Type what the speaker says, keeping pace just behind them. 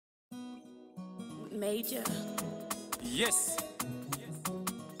Major. Yes.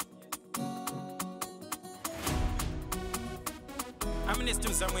 I'm next to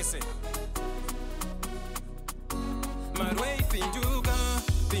Zamwese. Marway Pinduga,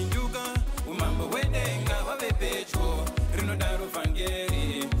 Pinduga, Umamba Wedenga, Wabepecho, Rinodaro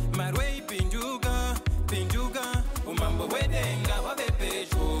Fangeri. Marway Pinduga, Pinduga, Umamba Wedenga,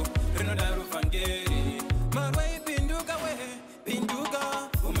 Wabepecho, Rinodaro Fangeri. Marway Pinduga, Pinduga,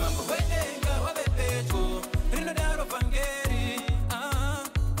 Umamba Wedenga, Wabepecho, Rinodaro Fangeri. Ah,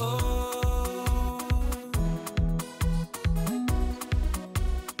 oh.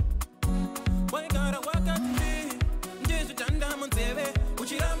 Why gotta walk out to me? Tanda Munzara,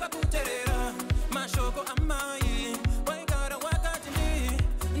 Uchiramba Kuterera, Mashoko Amai. Why gotta walk out to me?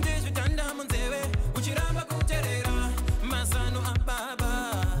 Tanda Munzara, Uchiramba Kuterera, Masano Ababa.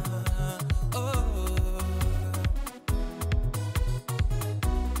 Oh,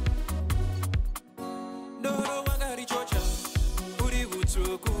 Doro Wagari Chocha, Uri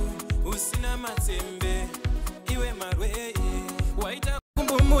Utruku, Usina Matsembe, Iwe Marwe, Waita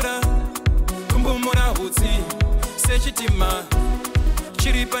Kumbumura, Kumbumura Uzi. Chitima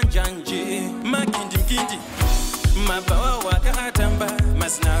Chiripanjanji Makindi Mkindi Mabawa waka atamba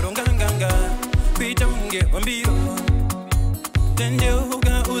Masnaro nganganga Pita unge wambiro Tende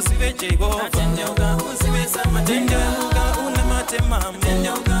uga usiwe chego Tende uga usiwe sama Tende uga unamatema Tende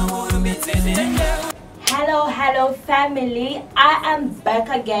uga urubitse Tende. Hello family, I am back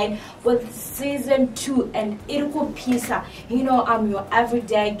again with season 2 and Irko Pisa. You know, I'm your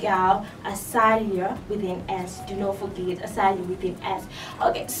everyday girl, Asaliya with an S. Do not forget Asaliya with an S.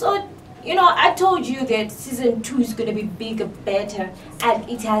 Okay, so you know, I told you that season 2 is gonna be bigger, better, and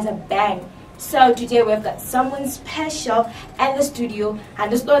it has a bang. So today we've got someone special at the studio,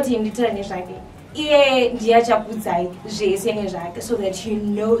 and it's not in the international. So that you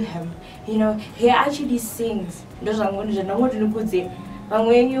know him. You know, he actually sings. I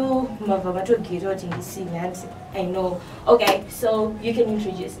know. Okay, so you can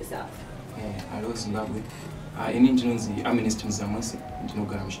introduce yourself. Hello, Zimbabwe. In Indonesia, I'm Minister Zamwese.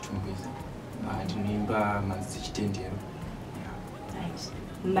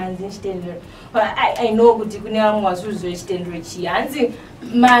 I know kuti kune vamwe vasuzwe chitendero chiyanzi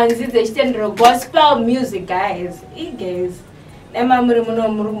manzi dzechitendero gospel music guys. Nemamuri muri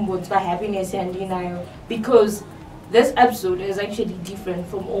kumbonzwa happiness yandinayo because this episode is actually different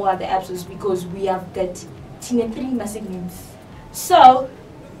from all other episodes because we have got 3 segments. So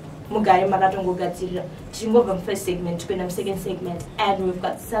mugare makatongogadzirira tichingobva first segment kuenda second segment and we've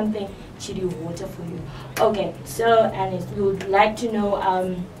got something chiri water for you. Okay, so Ernest, we would like to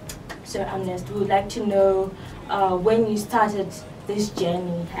know when you started this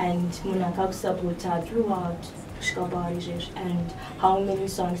journey and munaka support throughout and how many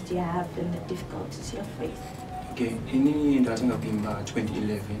songs do you have and the difficulties you face? Okay, in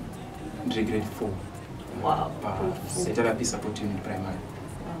 2011 grade 4. Wow. Settled up support in primary.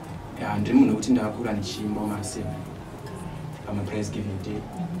 And I'm a prize giving day.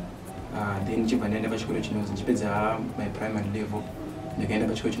 Then Japan never showed my primary level. The kind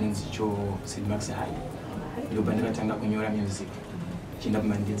of church in St. Max High. Lubanda Tanga Kunyora music. Chinab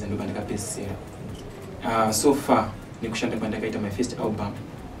Mandits and Lubanda Pesera. So far, Nikushanta Bandakaita, my first album,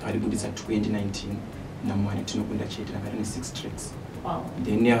 I did it at 2019. Namwani Tino Kundachit, and I had 6 tracks. Wow.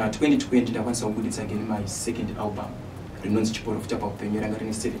 Then 2020, I once good it's again my second album. Renounced Chipor of Tapa Premier and I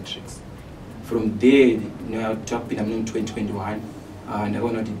had 7 tracks. From there, you know, top in 2021, and I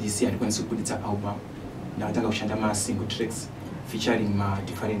wanted this year, I went to put it an album. Now I think I'll share my single tracks featuring my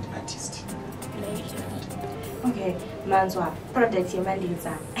different artists. Okay, Manzwa, product your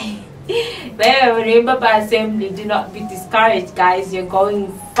Melissa. Remember, assembly, do not be discouraged, guys. You're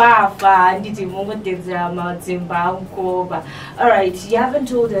going far. Alright, you haven't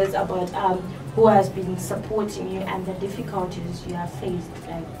told us about who has been supporting you and the difficulties you have faced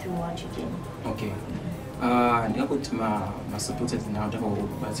throughout your journey. Okay. I got my supporters now that my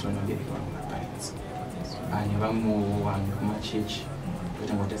parents. And my church.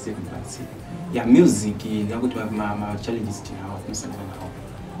 Yeah, music. I got my challenges now.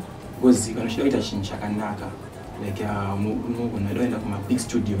 Because you can show it as Shakanaka. Like, I don't have my big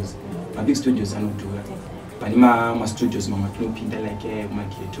studios. My big studios are not doing that. But my studios, my pinda like my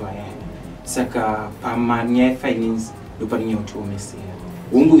kid. Saka pamanya finance lopani yoto mese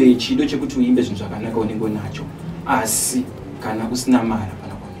wongu le chido chekuti uimbe zvinhu zvakanaka unenge unacho asi kana usina mara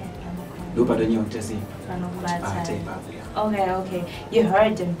pana kwamenda lopa donyo tese Okay. You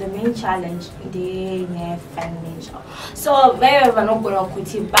heard them. The main challenge, they financial. So,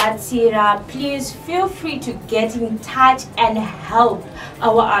 please feel free to get in touch and help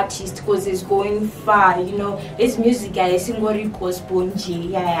our artist because it's going far. You know, it's music, guys.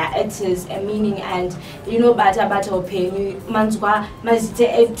 Yeah, it is a meaning, and you know, battle pay manzwa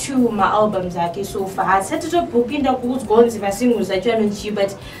mazite 2 my albums ake so far. Set to book in the goods goes if I sing with a challenge,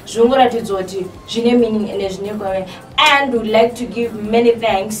 but Zungora Tizoti, Gene meaning and and would like to give many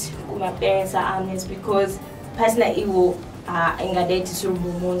thanks to my parents and armies because personally and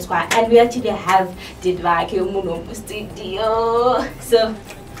we actually have did vacuum studio. So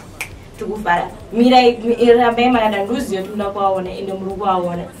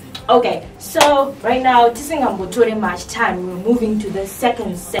okay, so right now this ain't about much time. We're moving to the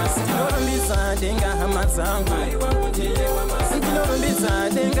second segment.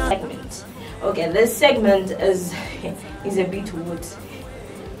 Okay, this segment is a bit hot.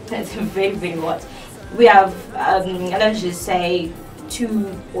 It's very, very hot. We have, let's just say, 2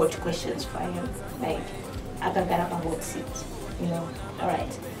 hot questions for him. Like, I can get up a hot seat, you know. All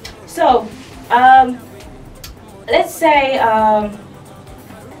right. So, let's say,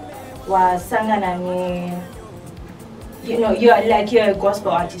 you know, you're a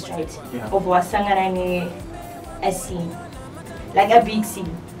gospel artist, right? Yeah. Of Wasanganani, a scene, like a big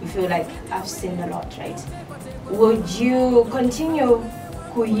scene. You feel like I've seen a lot, right? Would you continue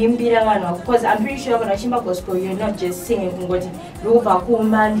kuyimbira? Because I'm pretty sure when I shimba gospel, you're not just singing. Would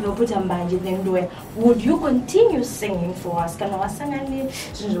you continue singing for us? And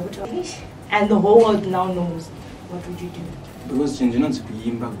the whole world now knows. What would you do? Because you're not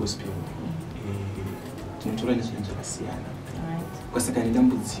kuyimba gospel. Alright. Because I can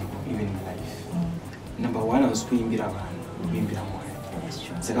even in life. Number 1, I was kuyimbira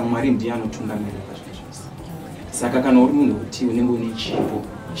saka Mwari ndiye anotungamira pazvinhu. Saka kana uri munhu kuti unenge une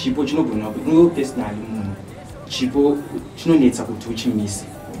chipo chinogona kuti personally munhu chipo chinonetsa kuti uchimise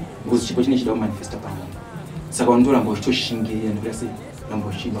because chipo chinochida kumanifesta pamunhu. Saka unotoramba uchitoshingirira nekuda sei ramba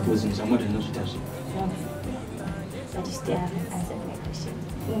uchiimba because zvinhu zvamwari zvinozviita zvinhu. But you still haven't answered my question.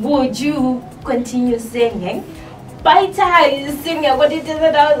 Would you continue singing? By the time you sing, what it is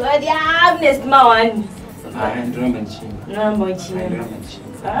that I was honest man.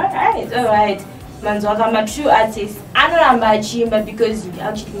 Alright. Manzwaka, I'm a true artist. I know I'm a chimba because he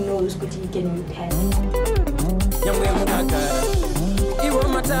actually knows what he can repent.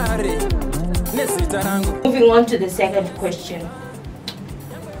 Moving on to the second question.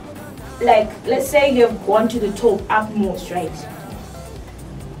 Like, let's say you've gone to the top utmost, right?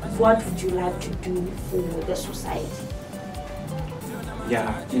 What would you like to do for the society?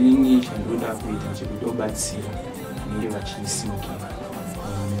 Yeah, in English and good after but music.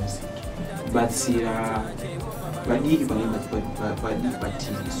 But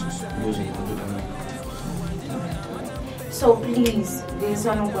so please, there's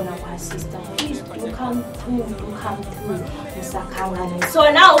one of our sister. Please do come through. So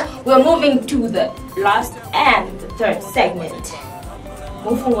now we're moving to the last and the third segment.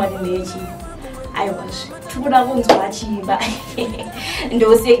 Moving on to I was Chimba and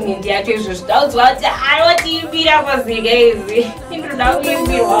those segment the actors dogs what I want to beat up as the guys.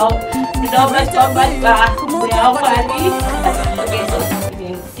 Okay, so you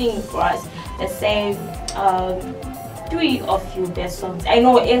can sing for us. Let's say 3 of your best songs. I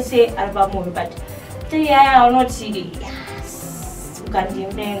know essay album but 3 I will not see.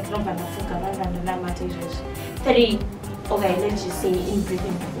 3. Okay, let's just say in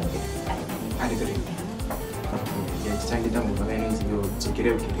Britain.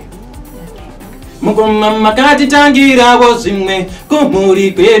 Mukoma makati tangira wozimwe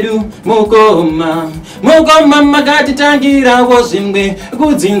kumuri kwedu mukoma makati tangira wozimwe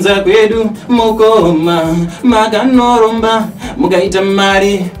kudzinza kwedu mukoma makanoromba mukaita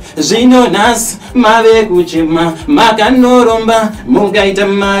mari zvino nhasi mave kuchema makanoromba mukaita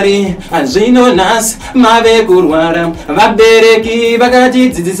mari zvino nhasi mave kurwara vabereki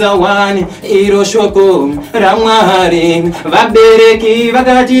vakatidzidzisa wani iro shoko raMwari vabereki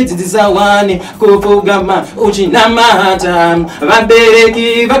vakatidzidzisa wani kupfugama uchinamata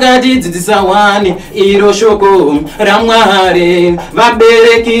vabereki vakatidzidzisa wani iro shoko raMwari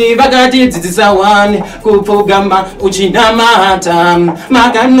vabereki vakatidzidzisa wani kupfugama uchinamata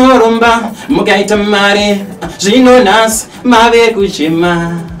makanoromba mukaita mari zvino nhasi mave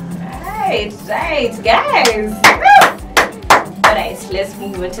kuchema. Right, guys. Alright, let's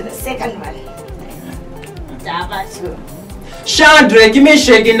move on to the second one. Shadrach,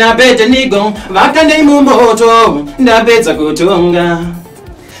 Meshach na Abednego vakande mumoto ndapedza kutonga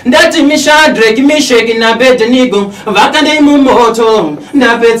ndati Shadraki Meshaki na Abednego vakande mumoto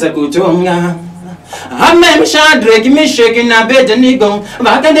ndapedza kutonga. Amen. Shadraki Meshaki na Abednego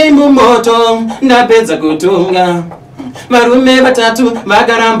vakande mumoto ndapedza kutonga. Varume vatatu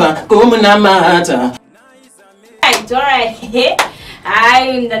vakaramba kumunamata. Alright.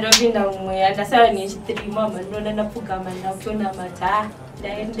 Ai ndadopinda mwe ndasara ni 3 mama ndona napfugama ndafuna mata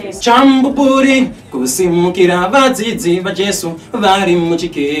ndaende. Chambupuri kusimukira vadzidzi vaJesu vari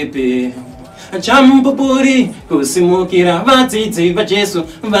muchikepe. Chambupuri kusimukira vadzidzi vaJesu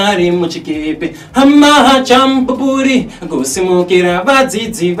vari muchikepe. Hama chambupuri kusimukira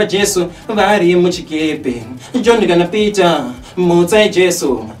vadzidzi vaJesu vari muchikepe. John kana Peter mutsai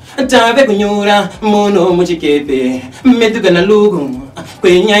Jesu tave kunyura muno muchikepe. Meduka na Lugu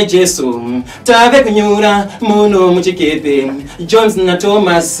kwenyai Jesu tave kunyura muno muchikepe. Jones na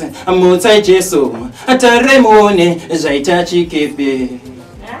Thomas mutsai Jesu atare muone zvaita chikepe.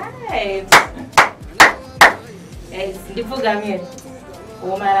 Nice. Yes, ndifugamire.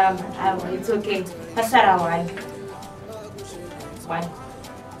 Omaramba. It's okay. Pasara one.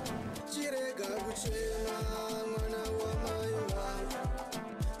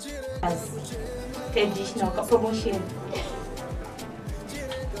 Traditional promotion.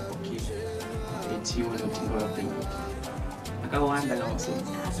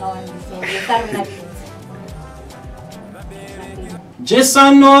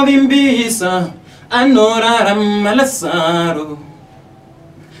 Jesu novimbisa anorarama Lazaro.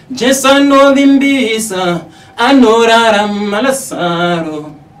 Jesu novimbisa anorarama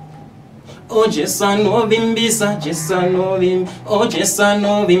Lazaro. Oh Jesu novimbisa, Jesu novim. Oh Jesu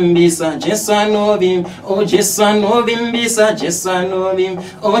novimbisa, Jesu novim. Oh Jesu novimbisa, Jesu novim.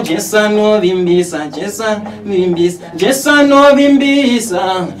 Oh Jesu novimbisa, Jesu novimbisa. Jesu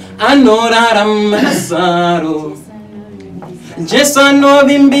novimbisa anorarama Lazaro. Jesu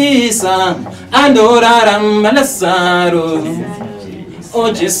novimbisa anorarama Lazaro. Oh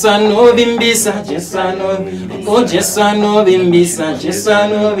Jesu novimbisa, Jesu novim. Oh Jesu novimbisa, Jesu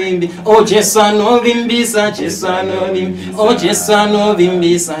novim. Oh Jesu novimbisa, Jesu novim. Oh Jesu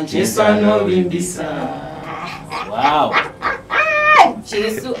novimbisa, Jesu novimbisa. Wow.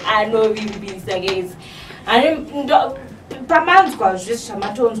 Jesu anovimbisa guys. And pamanzwa zvesha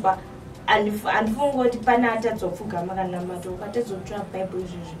matonzwa andifunga kuti pana atadzopfugama kana mato ukatadzotora Bible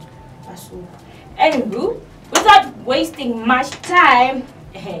izvozvo pasupa. Anywho, without wasting much time,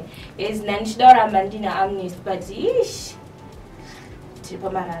 is nanishidora mandina amnest, but ish,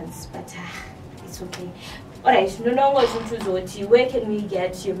 tripomarans, but it's okay. Alright, no longer to where can we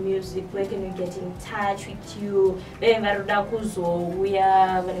get your music? Where can we get in touch with you? We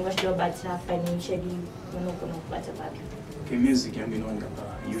are financially, okay, music I'm on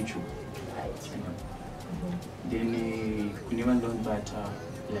YouTube. Right. Then we never learn about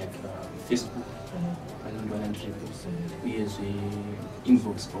like Facebook. I don't know we use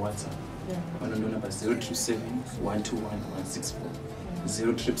inbox for WhatsApp. I don't know number 037 121 164.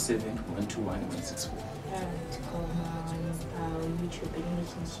 037 121 164. YouTube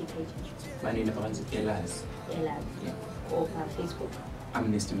relationship page. My name is Elas. Elas. Yeah. Or Facebook.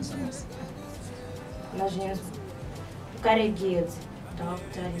 Amnesty Musemburi. Imagine guilt,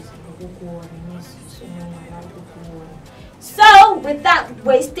 doctors, so without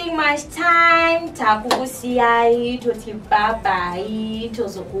wasting much time, takukusiyai, toti babai,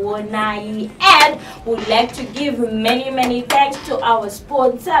 tozokuonai, and would like to give many thanks to our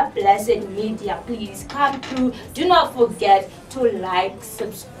sponsor, Blessed Media. Please come through. Do not forget to like,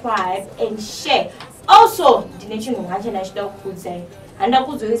 subscribe, and share. Also,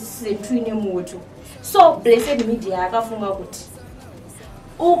 so Blessed Media akafunga kuti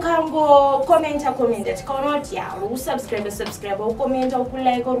ukango commenta tikaona kuti ya uri subscribe ukomenta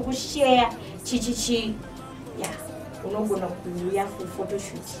ukulike uri kushare chichichi ya unogona kuuya for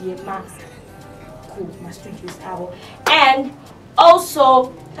photoshoot yemastudios avo. And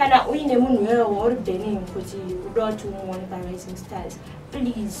also kana uine munhu wewe uri burning kuti uda kuti umuone paRising Stars,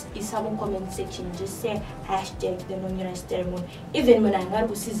 please isa mu comment section just say #TheNonyonaCeremony. Even when I'm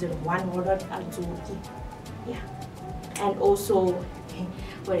not season 1 or not yeah. And also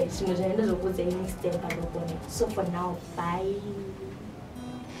so for now, bye.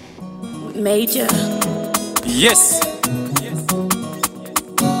 Major. Yes.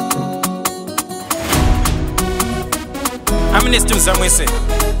 Amnesty Musemburi.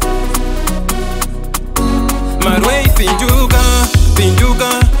 Marwei pinduka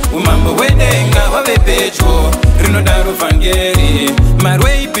umambo wedenga wavepetyo rinodaro vhangeri.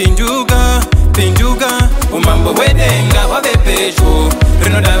 Marwei pinduka umambo wedenga wavepetyo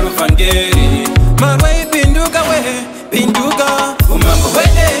rinodaro vhangeri. Marwei pinduka umambo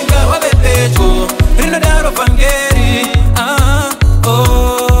wedenga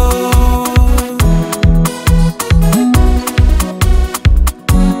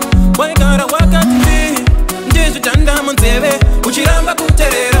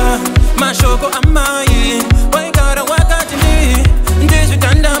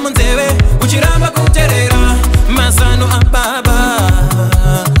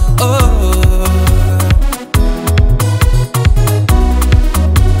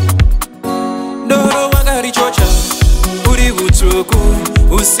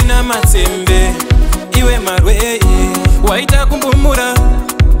matsembe iwe marwe waita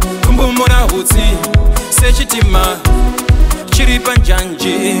kumbumura hutsi sechitima chiri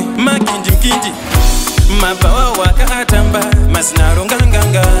panjanje makindi mkindi mabhawa wakatamba mazinaro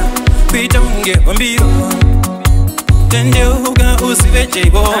nganganga kuita unge ombiro tendeuka usive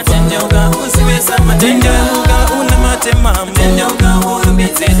Jehova tendeuka usive sama tendeuka una matema tendeuka